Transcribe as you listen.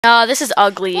No, this is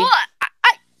ugly. Well,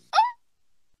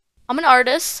 I'm an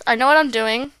artist. I know what I'm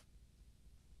doing.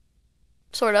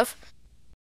 Sort of.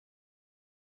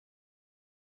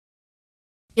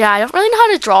 Yeah, I don't really know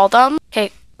how to draw them.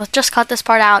 Okay, let's just cut this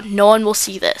part out. No one will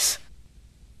see this.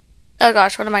 Oh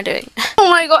gosh, what am I doing? oh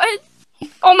my god.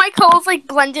 All my colors like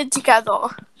blended together.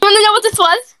 You wanna know what this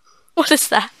was? What is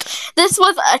that? This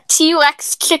was a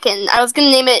T-Rex chicken. I was gonna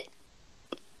name it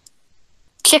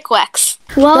Chickwex.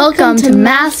 Welcome to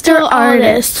Master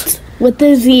Artistz with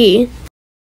a Z.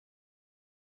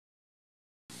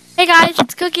 Hey guys,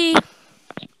 it's Cookie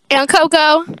And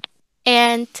Coco.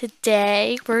 and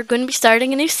today we're going to be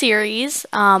starting a new series,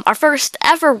 our first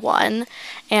ever one,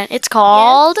 and it's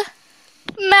called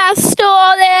Master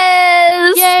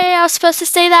Artistz! Yay, I was supposed to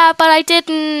say that, but I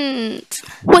didn't.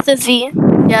 With a Z.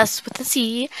 Yes, with a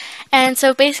Z. And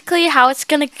so basically how it's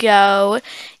going to go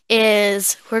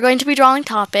is we're going to be drawing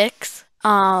topics,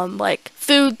 like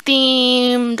food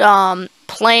themed,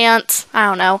 plants, I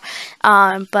don't know,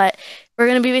 but we're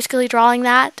going to be basically drawing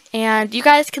that, and you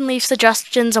guys can leave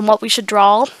suggestions on what we should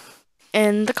draw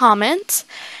in the comments,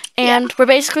 and we're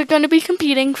basically going to be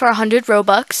competing for 100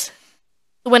 Robux.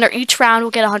 The winner each round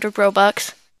will get 100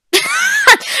 Robux.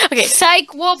 Okay.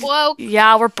 Psych, we're broke.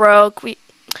 Yeah, we're broke. We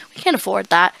can't afford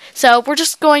that. So we're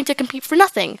just going to compete for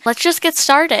nothing. Let's just get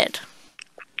started.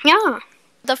 Yeah.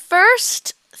 The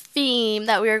first theme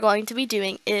that we are going to be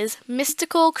doing is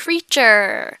mystical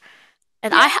creature.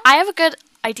 And I have a good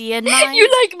idea in mind. You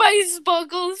like my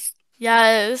sparkles?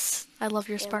 Yes, I love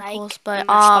your You sparkles, like but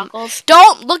my sparkles?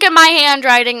 don't look at my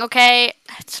handwriting, okay?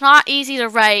 It's not easy to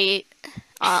write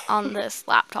on this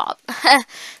laptop.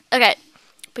 Okay,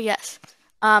 but yes,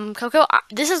 Coco,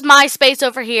 this is my space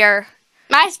over here.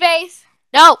 My space.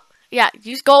 No, yeah,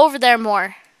 you go over there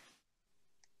more.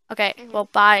 Okay, well,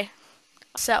 bye.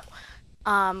 So,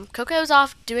 Coco's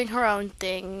off doing her own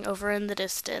thing over in the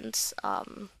distance.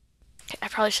 Okay, I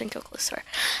probably shouldn't go closer.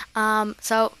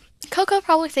 So Coco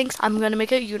probably thinks I'm gonna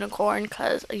make a unicorn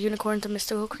because a unicorn's a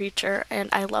mystical creature and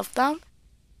I love them.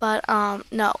 But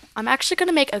no, I'm actually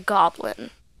gonna make a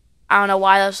goblin. I don't know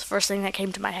why that was the first thing that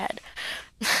came to my head.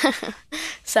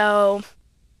 So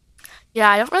yeah,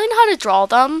 I don't really know how to draw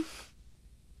them.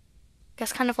 I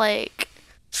guess kind of like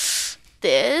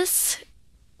this.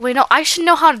 Wait, no, I should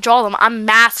know how to draw them. I'm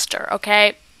master,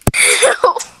 okay?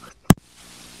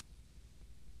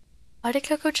 Why did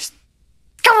Coco just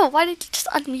go? Why did you just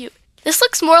unmute? This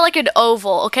looks more like an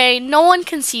oval, okay? No one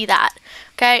can see that,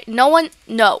 okay? No.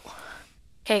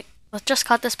 Okay, let's just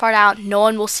cut this part out. No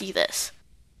one will see this.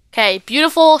 Okay,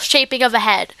 beautiful shaping of a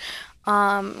head.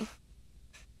 Oh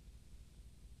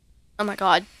my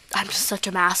god, I'm just such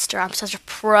a master. I'm such a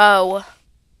pro.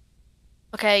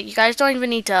 Okay, you guys don't even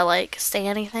need to, like, say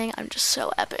anything. I'm just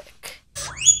so epic.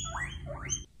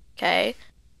 Okay,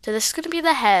 so this is going to be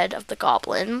the head of the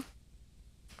goblin.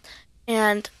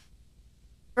 And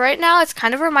right now, it's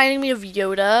kind of reminding me of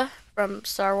Yoda from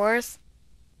Star Wars.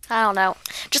 I don't know.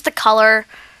 Just the color.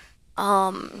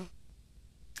 Oh,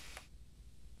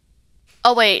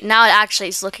 wait. Now it actually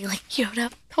is looking like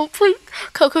Yoda. Hopefully,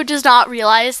 Coco does not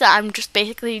realize that I'm just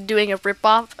basically doing a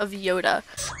ripoff of Yoda.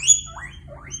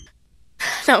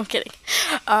 No, I'm kidding.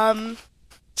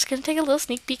 Just gonna take a little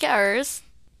sneak peek at hers.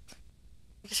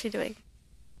 What is she doing?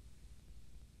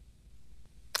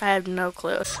 I have no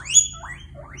clue.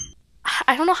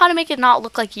 I don't know how to make it not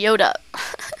look like Yoda.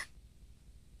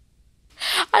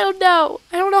 I don't know.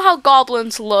 I don't know how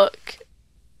goblins look.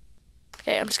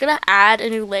 Okay, I'm just gonna add a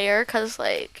new layer because,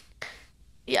 like,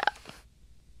 yeah.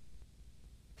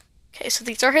 Okay, so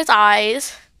these are his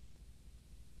eyes.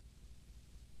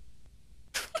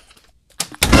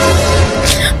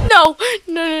 No,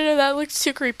 that looks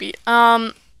too creepy.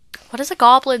 What does a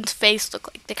goblin's face look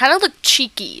like? They kind of look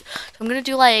cheeky. So I'm gonna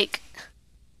do like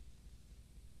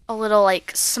a little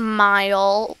like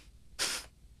smile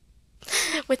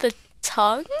with a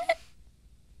tongue.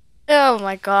 Oh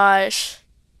my gosh,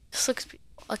 this looks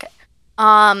beautiful. Okay.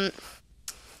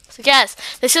 So yes,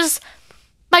 this is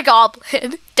my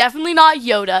goblin. Definitely not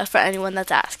Yoda for anyone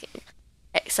that's asking.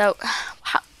 Okay, so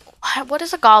what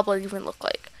does a goblin even look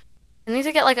like? I need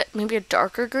to get like maybe a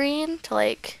darker green to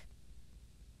like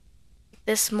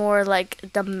this more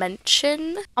like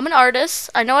dimension. I'm an artist.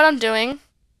 I know what I'm doing.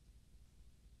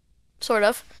 Sort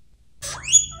of.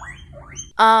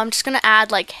 I'm just gonna add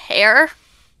like hair.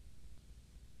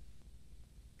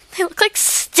 They look like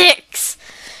sticks.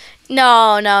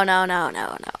 No.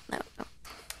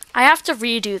 I have to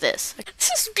redo this. This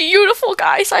is beautiful,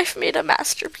 guys. I've made a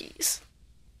masterpiece.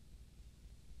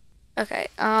 Okay,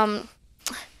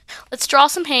 let's draw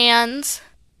some hands.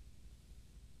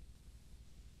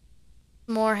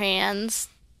 More hands.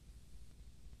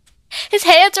 His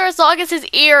hands are as long as his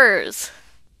ears.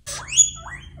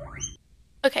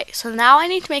 Okay, so now I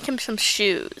need to make him some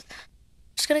shoes.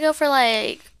 I'm just gonna go for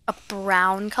like a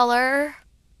brown color.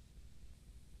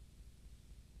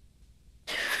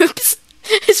 Oops.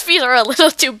 His feet are a little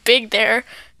too big there.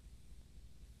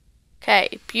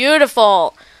 Okay,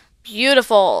 beautiful.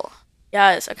 Beautiful.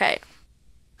 Yes, okay.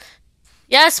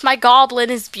 Yes, my goblin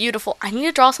is beautiful. I need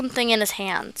to draw something in his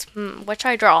hands. What should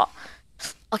I draw?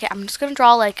 Okay, I'm just gonna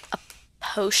draw like a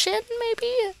potion,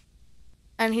 maybe?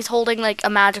 And he's holding like a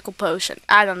magical potion.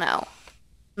 I don't know.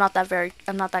 I'm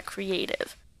not that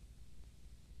creative.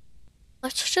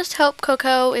 Let's just hope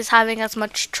Coco is having as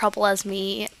much trouble as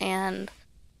me and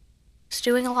is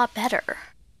doing a lot better.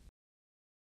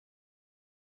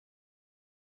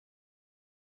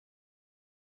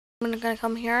 I'm gonna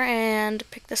come here and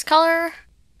pick this color.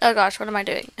 Oh gosh, what am I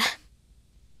doing?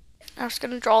 I'm just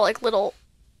gonna draw like little...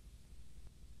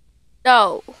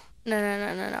 No,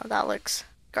 that looks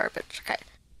garbage. Okay.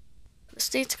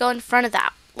 This needs to go in front of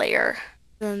that layer.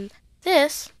 Then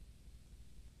this...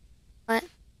 What?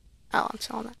 Oh, I'm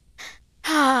still on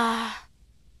that.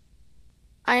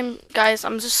 Guys,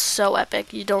 I'm just so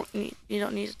epic. You don't need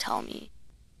to tell me.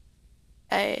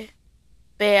 Okay.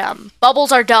 Bam.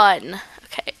 Bubbles are done.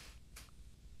 Okay.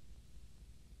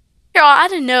 Here, I'll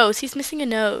add a nose. He's missing a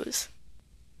nose.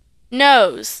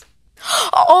 Nose.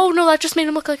 Oh, no, that just made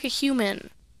him look like a human.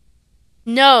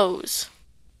 Nose.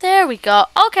 There we go.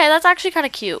 Okay, that's actually kind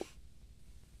of cute.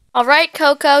 All right,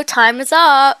 Coco, time is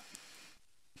up.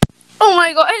 Oh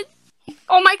my god.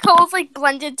 All my colors like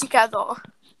blended together.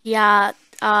 Yeah,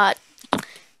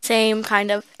 same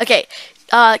kind of. Okay,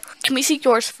 can we see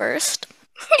yours first?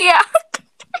 Yeah.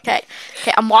 Okay,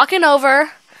 I'm walking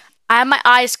over. I have my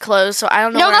eyes closed, so I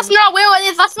don't know. No, that's not where it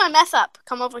is. That's my mess up.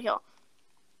 Come over here.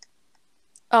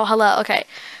 Oh, hello. Okay.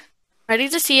 Ready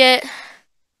to see it.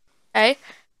 Okay.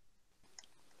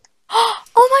 Oh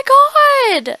my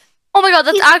god! Oh my god,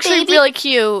 that's actually really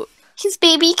cute. His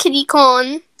baby kitty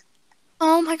corn.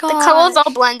 Oh my god. The colors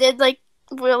all blended like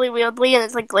really weirdly and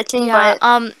it's like glitching, yeah,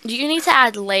 but you need to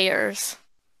add layers.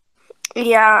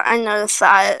 yeah, I noticed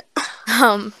that.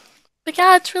 But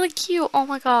yeah, it's really cute. Oh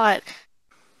my god.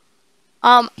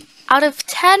 Out of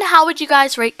 10, how would you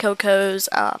guys rate Coco's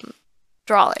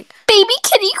drawing? Baby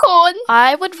kitty corn.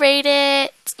 I would rate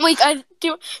it. Wait, I'd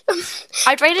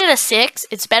rate it a 6.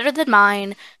 It's better than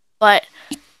mine, but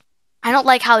I don't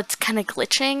like how it's kind of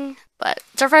glitching. But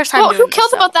it's our first time. Well, who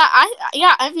cares about that?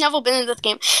 I've never been in this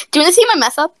game. Do you want to see my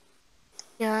mess up?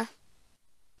 Yeah.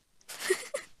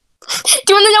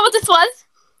 Do you want to know what this was?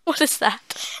 What is that?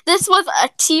 This was a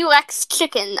T-Rex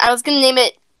chicken. I was gonna name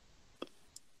it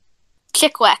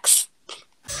Chickwex.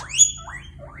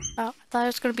 Oh, I thought it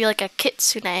was gonna be like a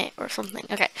kitsune or something.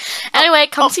 Okay. Anyway,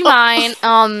 come see mine.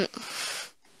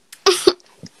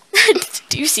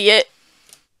 Do you see it?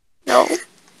 No.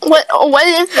 What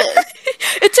is this?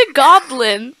 It's a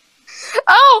goblin.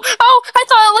 Oh, I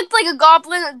thought it looked like a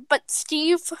goblin, but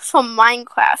Steve from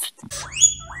Minecraft.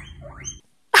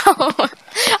 Oh,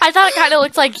 I thought it kind of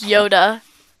looked like Yoda.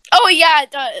 Oh yeah, it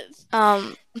does.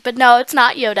 But no, it's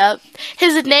not Yoda.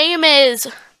 His name is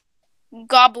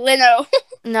Goblino.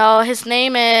 No, his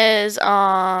name is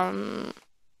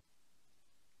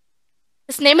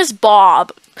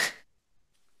Bob.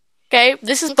 Okay,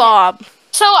 this is Bob.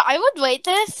 So I would rate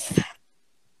this.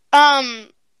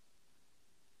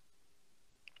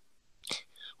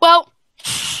 Well,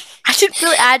 I didn't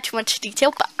really add too much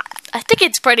detail, but I think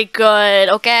it's pretty good,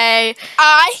 okay?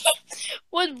 I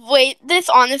would rate this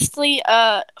honestly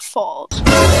 4. 4?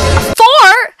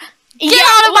 Get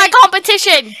out of my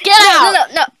competition! Get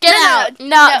out! No,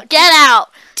 Get out!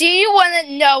 Do you want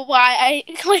to know why I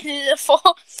rated it a 4?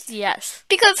 Yes.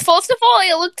 Because first of all,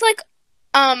 it looked like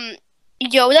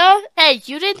Yoda. Hey,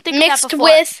 you didn't think of that before.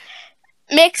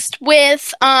 Mixed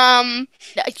with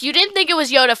You didn't think it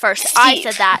was Yoda first. Steve. I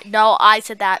said that. No, I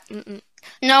said that.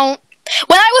 No.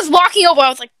 When I was walking over, I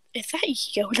was like, is that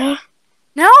Yoda?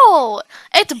 No,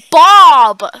 it's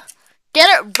Bob. Get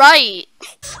it right.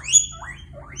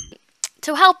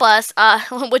 To help us,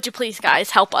 would you please, guys,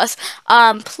 help us?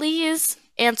 Please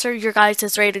answer your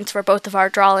guys' ratings for both of our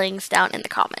drawings down in the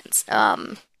comments.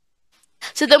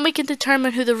 So then we can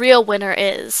determine who the real winner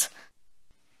is.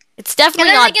 It's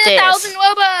definitely not this. And then I get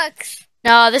 1,000 Robux.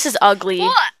 No, this is ugly.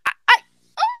 Well,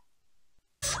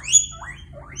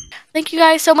 Thank you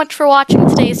guys so much for watching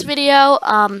today's video.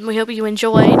 We hope you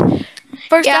enjoyed.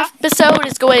 First episode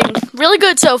is going really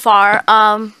good so far.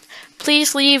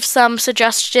 Please leave some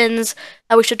suggestions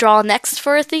that we should draw next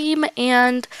for a theme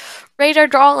and rate our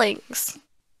drawings.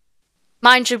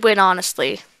 Mine should win,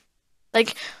 honestly.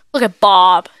 Like, Look at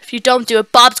Bob. If you don't do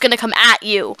it, Bob's gonna come at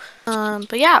you.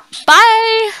 But yeah,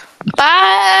 bye!